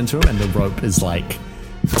pierces into him, and the rope is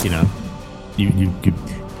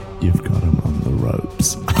you've got him on the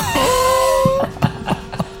ropes.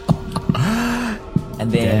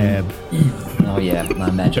 And then... Dab. Oh yeah, I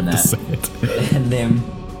imagine that. And then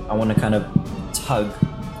I want to kind of tug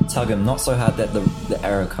him, not so hard that the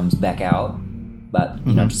arrow comes back out, but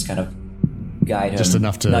just kind of guide him, just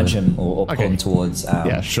enough to nudge him or pull him towards the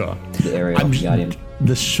area of the guardian.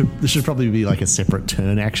 this should probably be like a separate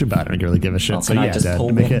turn action, but I don't really give a shit. Oh, So can I yeah, just Dad, pull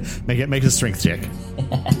make them? a strength check.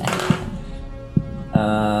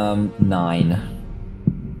 9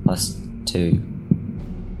 plus 2.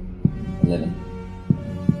 11.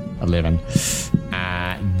 11.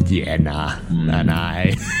 Yeah, nah. Nah.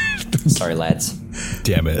 Sorry, lads.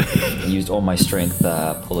 Damn it. I used all my strength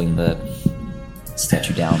pulling the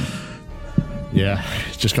statue down. Yeah,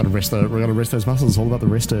 just gotta rest those muscles. All about the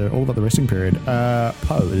resting period.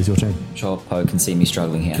 Poe, it is your turn. I'm sure Poe can see me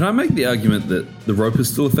struggling here. Can I make the argument that the rope is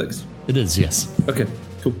still affixed? It is, yes. Okay,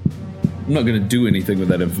 cool. I'm not going to do anything with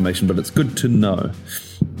that information, but it's good to know.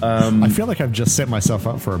 I feel like I've just set myself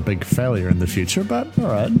up for a big failure in the future, but all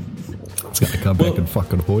right. It's going to come back and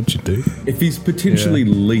fucking haunt you, dude. If he's potentially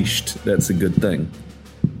leashed, that's a good thing.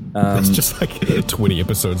 It's just like 20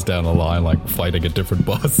 episodes down the line, like fighting a different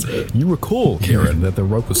boss. You recall, Kieran, that the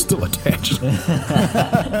rope was still attached.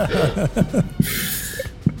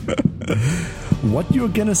 What you're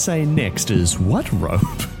gonna say next is what rope?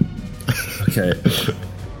 Okay.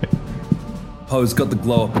 Poe's got the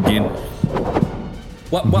glow up again.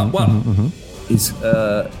 What? He's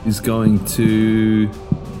going to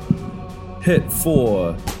hit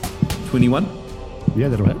for 21. Yeah,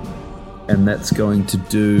 that'll hit. And that's going to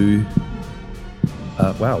do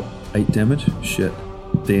 8 damage. Shit.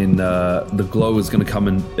 Then the glow is going to come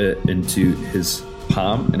into his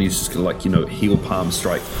palm, and he's just going to heel palm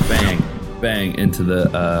strike, bang into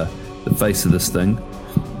the face of this thing.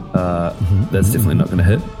 That's definitely not going to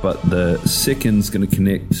hit, but the second's going to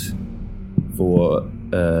connect for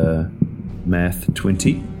math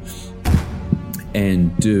 20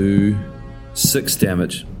 and do 6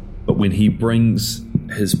 damage. But when he brings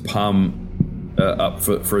his palm up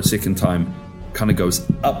for a second time, kind of goes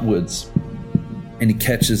upwards, and he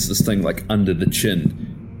catches this thing like under the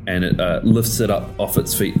chin, and it lifts it up off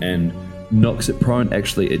its feet and knocks it prone.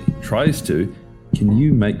 Actually, it tries to. Can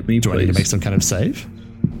you make me, Do I need to please? make some kind of save?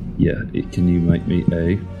 Yeah, can you make me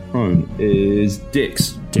a prone? Is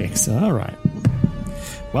Dex. Dex, all right.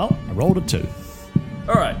 Well, I rolled a 2.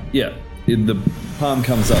 All right, yeah. The palm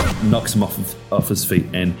comes up, knocks him off his feet,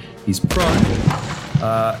 and he's prone.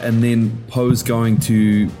 And then Poe's going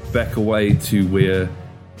to back away to where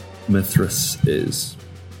Mithras is.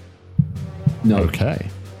 No. Okay.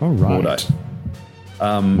 All right.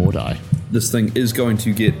 Mordai. This thing is going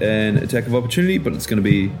to get an attack of opportunity, but it's going to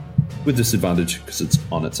be with disadvantage because it's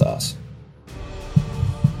on its ass.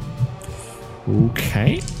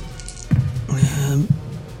 Okay.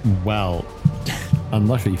 Well,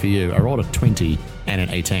 unlucky for you, I rolled a 20 and an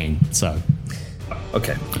 18, so...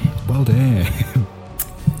 Okay. Well, damn.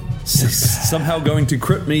 Somehow going to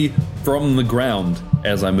crit me from the ground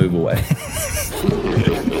as I move away.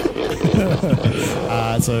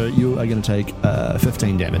 So you are going to take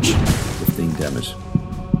 15 damage. 15 damage.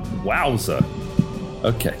 Wowza.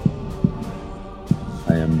 Okay.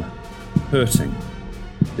 I am hurting.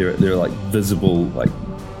 There are like visible like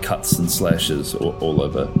cuts and slashes all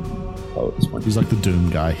over. Oh, this one. He's like the Doom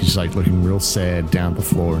guy. He's like looking real sad down the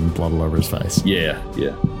floor and blood all over his face. Yeah.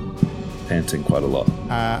 Panting quite a lot.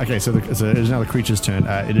 Okay, so it is now the creature's turn.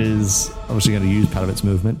 It is obviously going to use part of its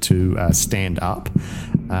movement to stand up.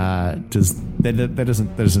 That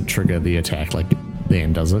doesn't trigger the attack like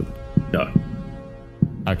then, does it? No.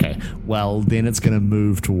 Okay, well then it's going to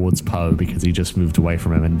move towards Poe because he just moved away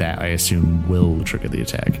from him, and that I assume will trigger the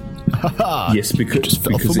attack. Yes, because You just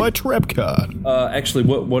fell for my trap card. actually,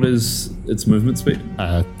 what is its movement speed?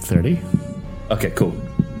 30. Okay, cool.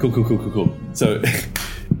 So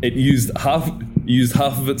it used half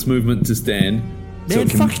of its movement to stand. Man,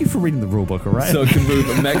 fuck you for reading the rulebook, all right? So it can move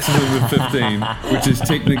a maximum of 15, which is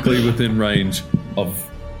technically within range of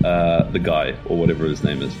the guy, or whatever his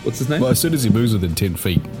name is. What's his name? Well, as soon as he moves within 10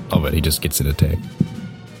 feet of it, he just gets an attack.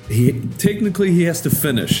 He has to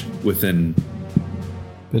finish within...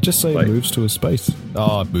 They just say Wait. it moves to a space.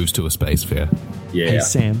 Oh, it moves to a space, fair. Yeah. Hey,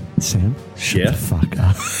 Sam, shut Yeah? the fuck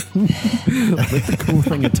up. Let the cool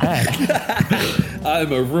thing attack.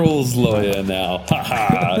 I'm a rules lawyer now.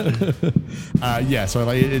 Yeah, so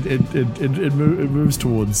like it moves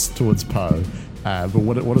towards Poe. But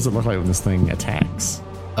what does it look like when this thing attacks?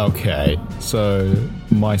 Okay, so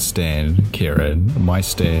my stand, Kieran,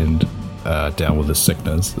 down with the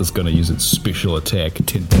sickness, is going to use its special attack,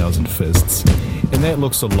 10,000 Fists. And that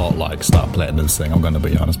looks a lot like Star Platinum's thing, I'm going to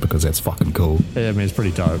be honest, because that's fucking cool. Yeah, I mean, it's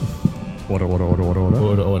pretty dope. Order.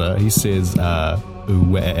 Order. He says,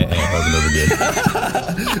 over and over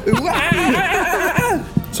again.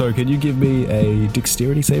 So can you give me a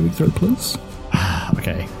dexterity saving throw, please?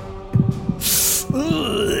 Okay.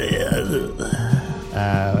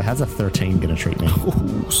 How's a 13 gonna treat me?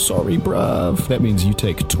 Oh, sorry, bruv. That means you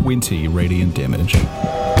take 20 radiant damage.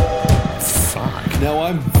 Fuck. Now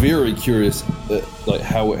I'm very curious, like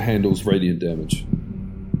how it handles radiant damage.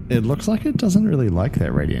 It looks like it doesn't really like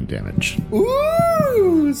that radiant damage.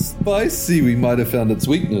 Ooh, spicy. We might have found its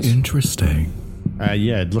weakness. Interesting.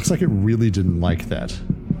 Yeah, it looks like it really didn't like that.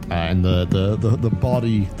 And the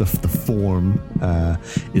body, the form,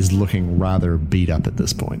 is looking rather beat up at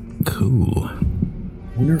this point. Cool.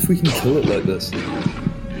 I wonder if we can kill it like this.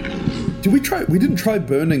 Did we try? We didn't try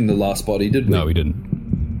burning the last body, did we? No, we didn't.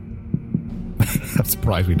 I'm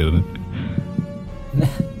surprised we didn't.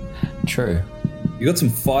 True. You got some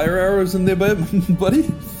fire arrows in there, buddy?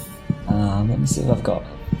 Let me see if I've got.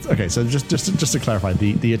 Okay, so just to clarify,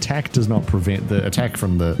 the attack does not prevent the attack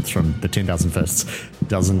from the 10,000 fists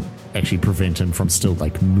doesn't actually prevent him from still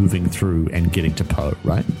like moving through and getting to Poe,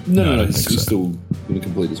 right? No, he's still going to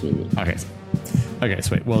complete his movement. Okay,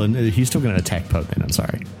 sweet. Well, then he's still going to attack Poe. Then I'm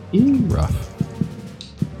sorry. Rough.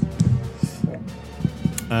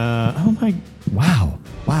 Oh my! Wow!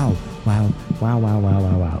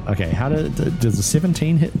 Okay, does the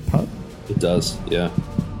 17 hit Poe? It does, yeah.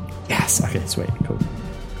 Yes. Okay, sweet. Cool.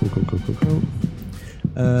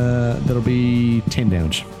 That'll be 10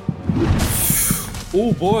 damage.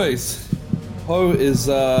 Oh, boys. Poe is,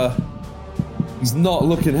 he's not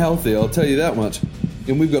looking healthy, I'll tell you that much.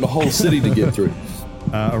 And we've got a whole city to get through.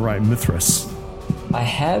 All right, Mithras. I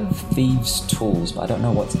have thieves' tools, but I don't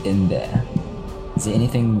know what's in there. Is there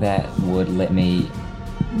anything that would let me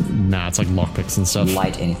Nah, it's like lockpicks and stuff.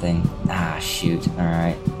 light anything? Ah, shoot. All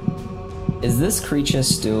right. Is this creature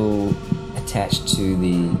still attached to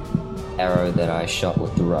the arrow that I shot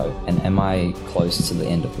with the rope? And am I close to the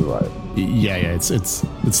end of the rope? Yeah, it's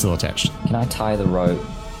still attached. Can I tie the rope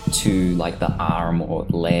to like the arm or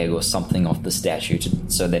leg or something of the statue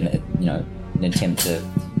so then it, an attempt to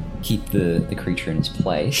keep the creature in its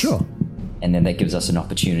place? Sure. And then that gives us an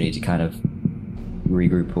opportunity to kind of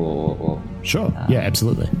regroup or Sure. Yeah,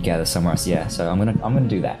 absolutely. gather somewhere else. Yeah. So I'm gonna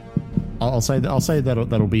do that. I'll say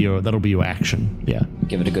that'll be your action. Yeah.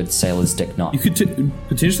 Give it a good sailor's dick knot. You could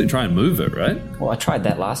potentially try and move it, right? Well, I tried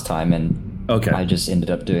that last time and Okay. I just ended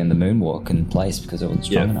up doing the moonwalk in place because it wasn't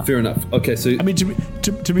strong enough. Fair enough. Okay, so I mean,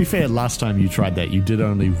 to be fair, last time you tried that, you did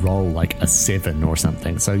only roll like a 7 or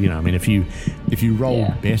something. So I mean, if you roll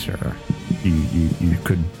Yeah. better, you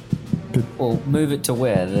could. Well, move it to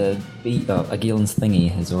where the Agilan's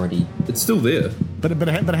thingy has already. it's still there. But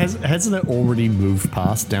hasn't it already moved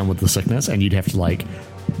past down with the sickness, and you'd have to like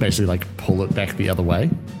basically like pull it back the other way?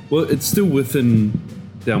 Well, it's still within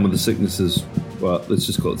down with the sicknesses. Well, let's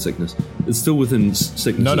just call it sickness. It's still within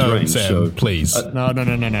sickness No, range. Sam, so please. No,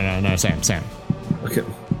 Sam. okay,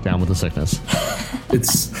 Down with the sickness.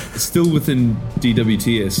 it's still within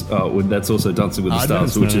DWTS. Oh, that's also Dancing with the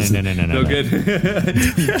Stars, which is no. good.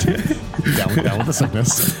 down with the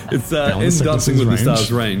sickness. It's Down in with the Dancing with the sickness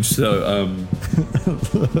Stars range. So,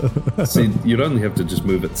 see, you'd only have to just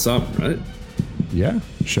move it some, right? Yeah,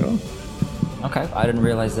 sure. Okay, I didn't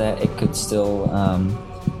realize that it could still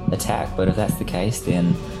attack, but if that's the case,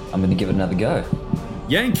 then I'm going to give it another go.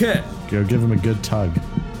 Yank it. Go give him a good tug.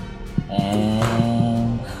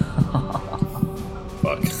 And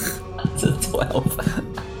Fuck. it's a 12.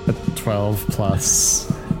 12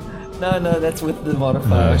 plus. No, that's with the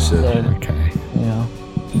modifier. Oh, shit. So, Okay. yeah.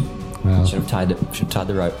 Well. Should have tied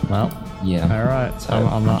the rope. Well. Yeah. All right. So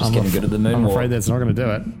I'm just getting good at the I'm moonwalk. afraid that's not going to do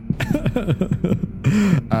it.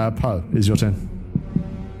 Poe, is your turn.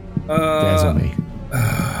 Dazzle me.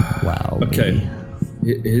 Wow. Okay.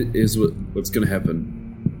 Me. Here's what's going to happen.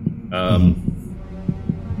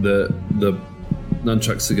 The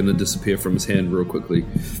nunchucks are going to disappear from his hand real quickly,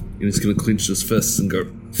 and he's going to clench his fists and go,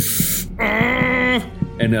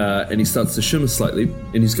 and he starts to shimmer slightly,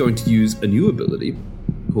 and he's going to use a new ability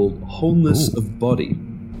called Wholeness of Body.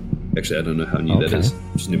 Actually, I don't know how new that is.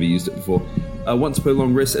 Just never used it before. Once per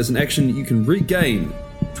long rest, as an action, you can regain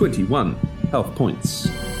 21 health points.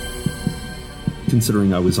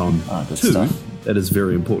 Considering I was on good 2, stuff. that is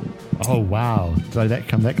very important. Oh, wow. Did that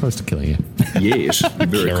come that close to killing you? Yes,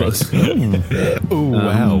 very close. Oh,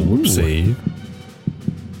 wow. Whoopsie.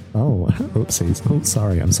 Oh, oopsies. Oh,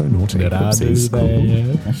 sorry. I'm so naughty. Did I do Oopsies.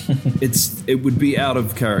 that? It would be out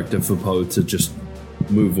of character for Poe to just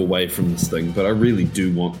move away from this thing, but I really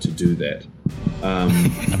do want to do that. I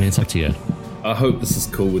mean, it's up to you. I hope this is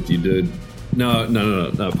cool with you, dude. No.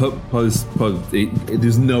 Poe's,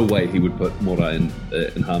 there's no way he would put Mora in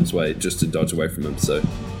harm's way just to dodge away from him. So,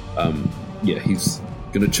 yeah, he's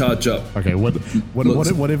gonna charge up. Okay,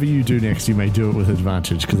 whatever you do next, you may do it with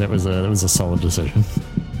advantage because that was a solid decision.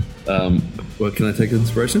 Well, can I take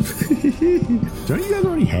inspiration? Don't you guys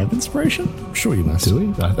already have inspiration? I'm sure you must. Do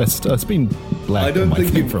we? It's been black. I don't on my think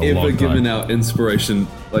thing you've for a ever long given time. out inspiration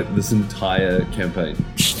like this entire campaign.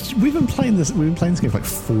 We've been playing this game for like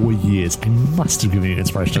 4 years. I must have given you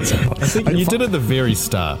inspiration at some point. I think you did it at the very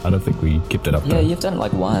start. I don't think we kept it up. Yeah, though. you've done it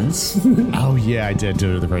like once. Oh yeah, I did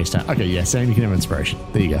do it at the very start. Okay, yeah, Sam, you can have inspiration.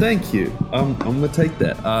 There you go. Thank you. I'm going to take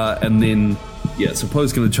that. And then, yeah, so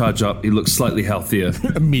Poe's going to charge up. He looks slightly healthier.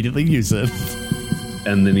 Immediately use it.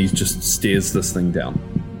 And then he just stares this thing down.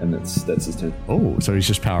 And that's his turn. Oh, so he's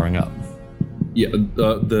just powering up. Yeah,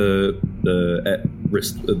 the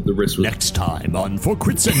rest was... Next time on For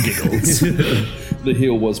Crits and Giggles. The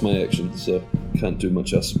heal was my action, so can't do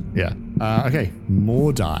much else. Yeah. Okay,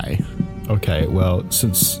 more die. Okay, well,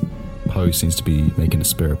 since Poe seems to be making a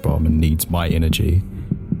spirit bomb and needs my energy,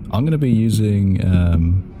 I'm going to be using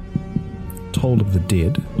Toll of the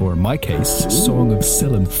Dead, or in my case, Song of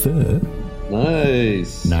Selim Thur,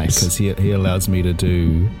 Nice. Nice. because he allows me to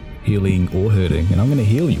do healing or hurting, and I'm going to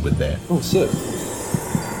heal you with that. Oh, sick.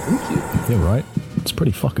 Thank you. Yeah, right? It's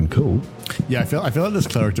pretty fucking cool. Yeah, I feel like this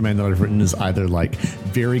cleric domain that I've written is either like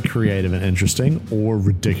very creative and interesting or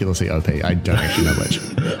ridiculously OP. I don't actually know which.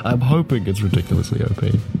 I'm hoping it's ridiculously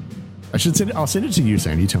OP. I'll send it to you,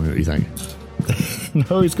 Sam. You tell me what you think.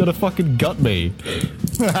 No, he's gonna fucking gut me.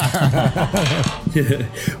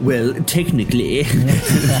 Well, technically.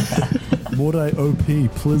 Mordai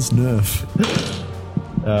OP, please nerf.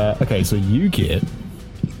 Okay, so you get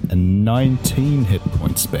a 19 hit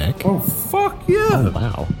points back. Oh, fuck yeah.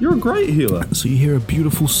 Wow. You're a great healer. So you hear a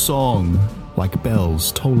beautiful song, like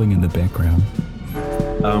bells tolling in the background.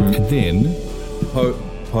 And then,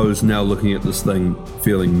 Poe's now looking at this thing,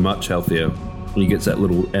 feeling much healthier. And he gets that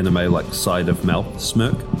little anime like side of mouth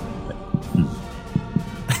smirk.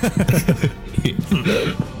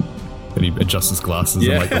 and he adjusts his glasses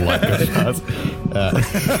and like the light goes past.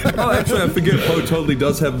 Oh, actually, I forget. Poe totally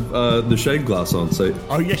does have the shade glass on, so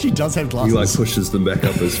Oh, he actually does have glasses. he like pushes them back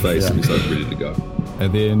up his face, and he's like ready to go.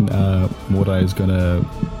 And then Mordai is gonna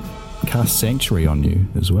cast Sanctuary on you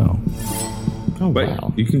as well Oh, Wait,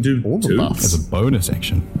 wow. you can do All the two? buffs. as a bonus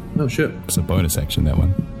action. Oh shit! It's a bonus action, that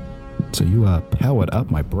one. So you are powered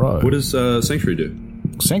up, my bro. What does Sanctuary do?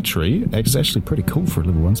 Sanctuary is actually pretty cool for a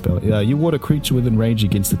level 1 spell. You ward a creature within range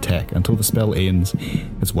against attack. Until the spell ends,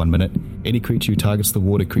 it's 1 minute. Any creature who targets the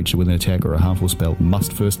warded creature with an attack or a harmful spell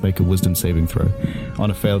must first make a wisdom saving throw.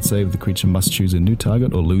 On a failed save, the creature must choose a new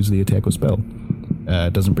target or lose the attack or spell.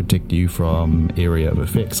 It doesn't protect you from area of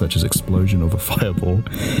effects such as explosion or a fireball.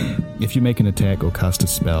 If you make an attack or cast a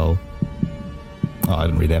spell... Oh, I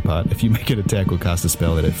didn't read that part. If you make an attack or cast a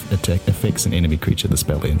spell that affects an enemy creature, the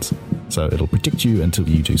spell ends. So it'll protect you until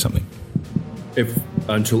you do something.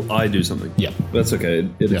 Until I do something. Yeah. That's okay.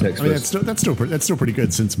 It attacks I mean, first. that's still pretty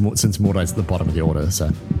good since Mordai's at the bottom of the order.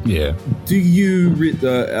 So Yeah. Do you,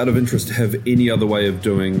 out of interest, have any other way of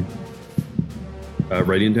doing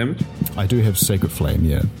radiant damage? I do have Sacred Flame,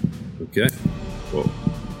 yeah. Okay. Well,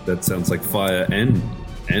 that sounds like fire and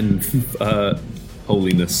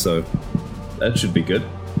holiness, so that should be good.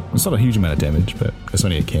 It's not a huge amount of damage, but it's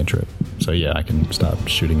only a cantrip. So yeah, I can start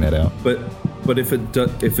shooting that out. But if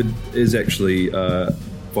it is actually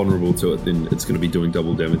vulnerable to it, then it's going to be doing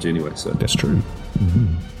double damage anyway. So That's true.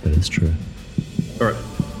 that is true. all right.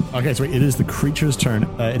 Okay, so it is the creature's turn.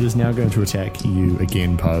 It is now going to attack you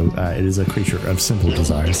again, Poe. It is a creature of simple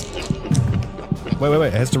desires. Wait.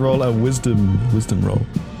 It has to roll a wisdom roll.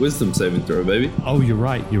 Wisdom saving throw, baby. Oh, you're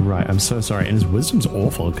right. I'm so sorry. And his wisdom's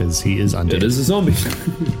awful because he is undead. It is a zombie.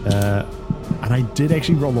 And I did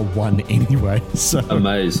actually roll a 1 anyway. So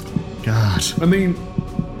Amazed. God. I mean,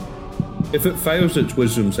 if it fails its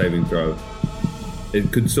wisdom saving throw,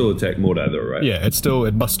 it could still attack Mordai, though, right? Yeah,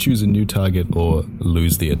 it must choose a new target or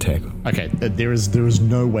lose the attack. Okay, there is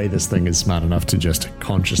no way this thing is smart enough to just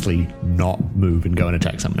consciously not move and go and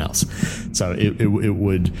attack someone else. So it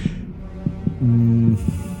would.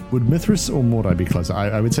 Would Mithras or Mordai be closer?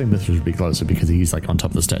 I would say Mithras would be closer because he's like on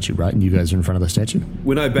top of the statue, right? And you guys are in front of the statue?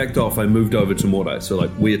 When I backed off, I moved over to Mordai, so like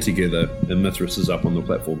we're together, and Mithras is up on the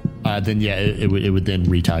platform. Then yeah, it would then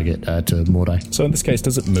retarget to Mordai. So in this case,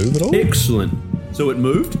 does it move at all? Excellent. So it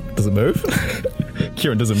moved? Does it move?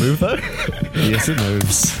 Kieran, does it move though? Yes, it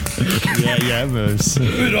moves. yeah, it moves.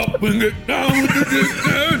 Get up and get down.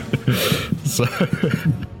 So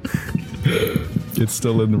it's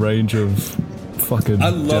still in the range of fucking. I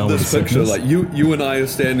love downward this picture. sickness. Like you and I are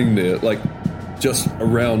standing there, like just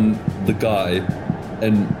around the guy,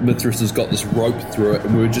 and Mithras has got this rope through it,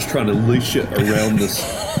 and we were just trying to leash it around this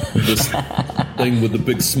thing with the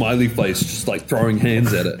big smiley face, just like throwing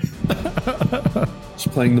hands at it.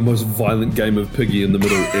 Just playing the most violent game of Piggy in the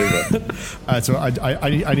middle ever. So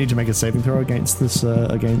I need to make a saving throw against this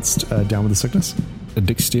against Down with the Sickness. A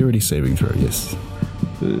dexterity saving throw, yes.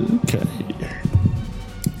 Okay.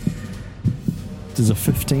 Does a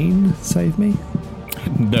 15 save me?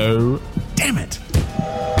 No. Damn it!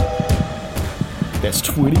 That's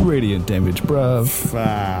 20 radiant damage, bruv.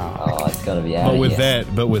 Wow. Oh, it's gotta be out.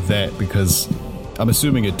 But with that, because I'm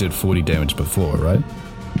assuming it did 40 damage before, right?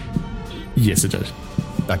 Yes, it did.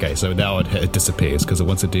 Okay, so now it disappears, because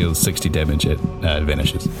once it deals 60 damage, it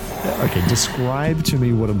vanishes. Okay, describe to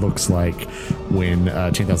me what it looks like when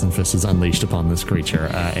 10,000 Fists is unleashed upon this creature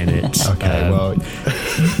and it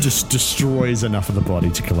just destroys enough of the body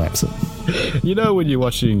to collapse it. You know when you're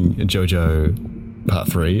watching JoJo Part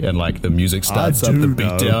 3 and like the music starts up, the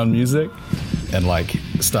beatdown music, and like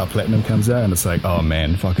Star Platinum comes out and it's like, oh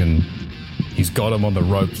man, fucking, he's got him on the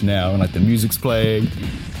ropes now, and like the music's playing,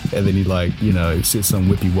 and then he like, you know, says some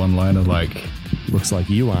whippy one-liner like, Looks like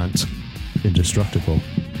you aren't indestructible.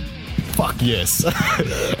 fuck yes.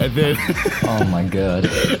 And then Oh my god.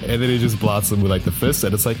 and then he just blasts them with like the fist,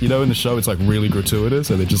 and it's like, you know, in the show it's like really gratuitous,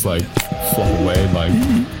 and they just like flop away and like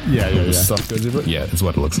stuff goes everywhere. Yeah, that's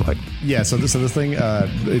what it looks like. Yeah, so this thing,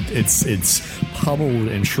 it's pummeled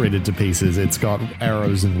and shredded to pieces. It's got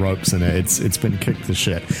arrows and ropes in it. It's been kicked to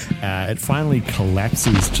shit. It finally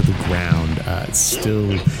collapses to the ground. It's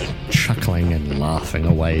still chuckling and laughing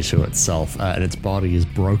away to itself, and its body is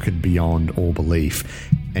broken beyond all belief.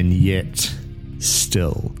 And yet,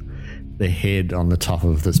 still, the head on the top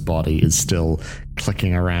of this body is still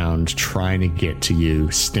clicking around, trying to get to you,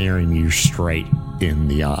 staring you straight in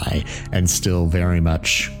the eye, and still very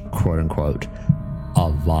much, quote-unquote,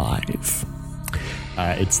 alive.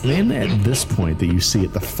 It's then at this point that you see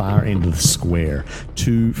at the far end of the square,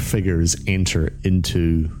 two figures enter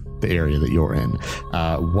into the area that you're in.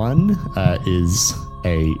 One is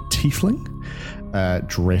a tiefling,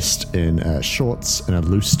 dressed in shorts and a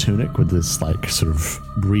loose tunic with this like sort of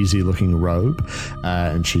breezy looking robe,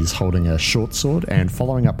 and she's holding a short sword, and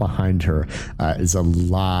following up behind her is a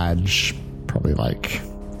large, probably like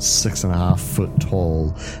 6.5 foot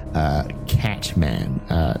tall cat man,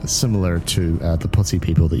 similar to the pussy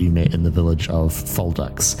people that you met in the village of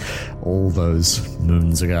Foldux all those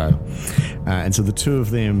moons ago. And so the two of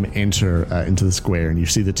them enter into the square, and you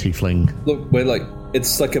see the tiefling. Look, we're like,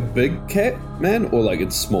 it's like a big cat, man, or like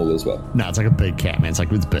it's small as well? No, it's like a big cat man. It's like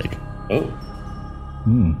it's big. Oh.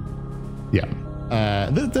 Yeah.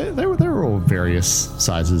 They were all various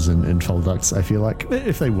sizes in Foldux, I feel like.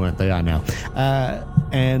 If they weren't, they are now.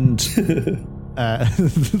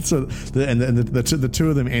 So the two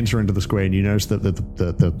of them enter into the square, and you notice that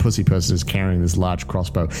the pussy person is carrying this large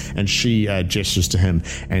crossbow, and she gestures to him,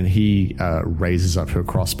 and he raises up her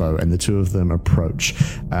crossbow, and the two of them approach,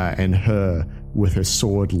 and her, with her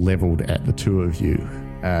sword leveled at the two of you,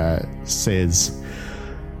 says,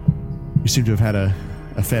 "You seem to have had a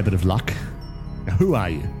fair bit of luck. Now, who are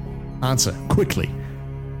you? Answer, quickly."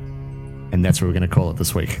 And that's what we're going to call it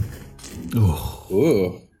this week.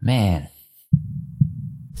 Ooh. Man.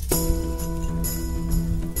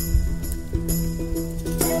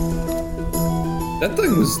 That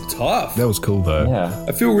thing was tough. That was cool though. Yeah.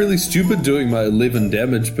 I feel really stupid doing my 11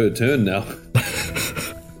 damage per turn now.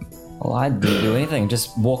 Well, I didn't do anything.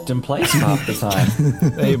 Just walked in place half the time.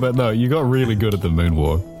 Hey, but no, you got really good at the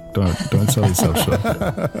moonwalk. Don't sell yourself short.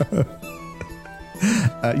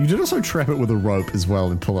 You did also trap it with a rope as well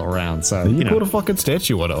and pull it around. So You put a fucking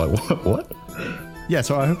statue on it. Like what? Yeah,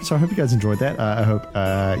 so I hope you guys enjoyed that. I hope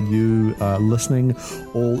you listening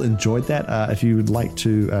all enjoyed that. If you would like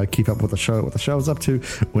to keep up with the show, what the show is up to,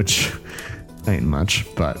 which ain't much,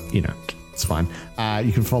 but you know, it's fine.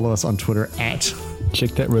 You can follow us on Twitter at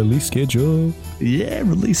Check that release schedule.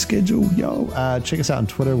 release schedule, yo. Check us out on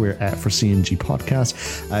Twitter. We're at For CNG Podcast.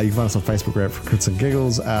 You can find us on Facebook. We're at For Crits and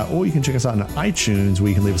Giggles. Or you can check us out on iTunes, where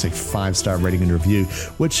you can leave us a 5-star rating and review,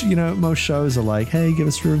 which, you know, most shows are like, hey, give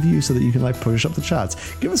us a review so that you can like push up the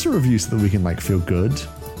charts. Give us a review so that we can like feel good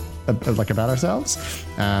like about ourselves,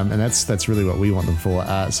 and that's really what we want them for.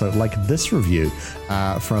 So like this review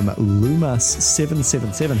from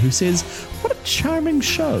Lumas777, who says, "What a charming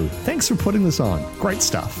show. Thanks for putting this on. Great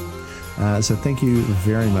stuff." So thank you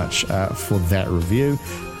very much for that review.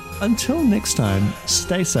 Until next time,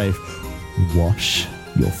 stay safe, wash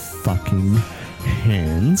your fucking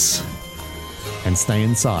hands, and stay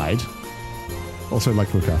inside. Also,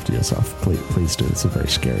 like, look after yourself. Please do. It's a very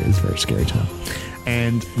scary time.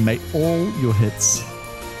 And may all your hits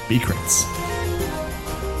be crits.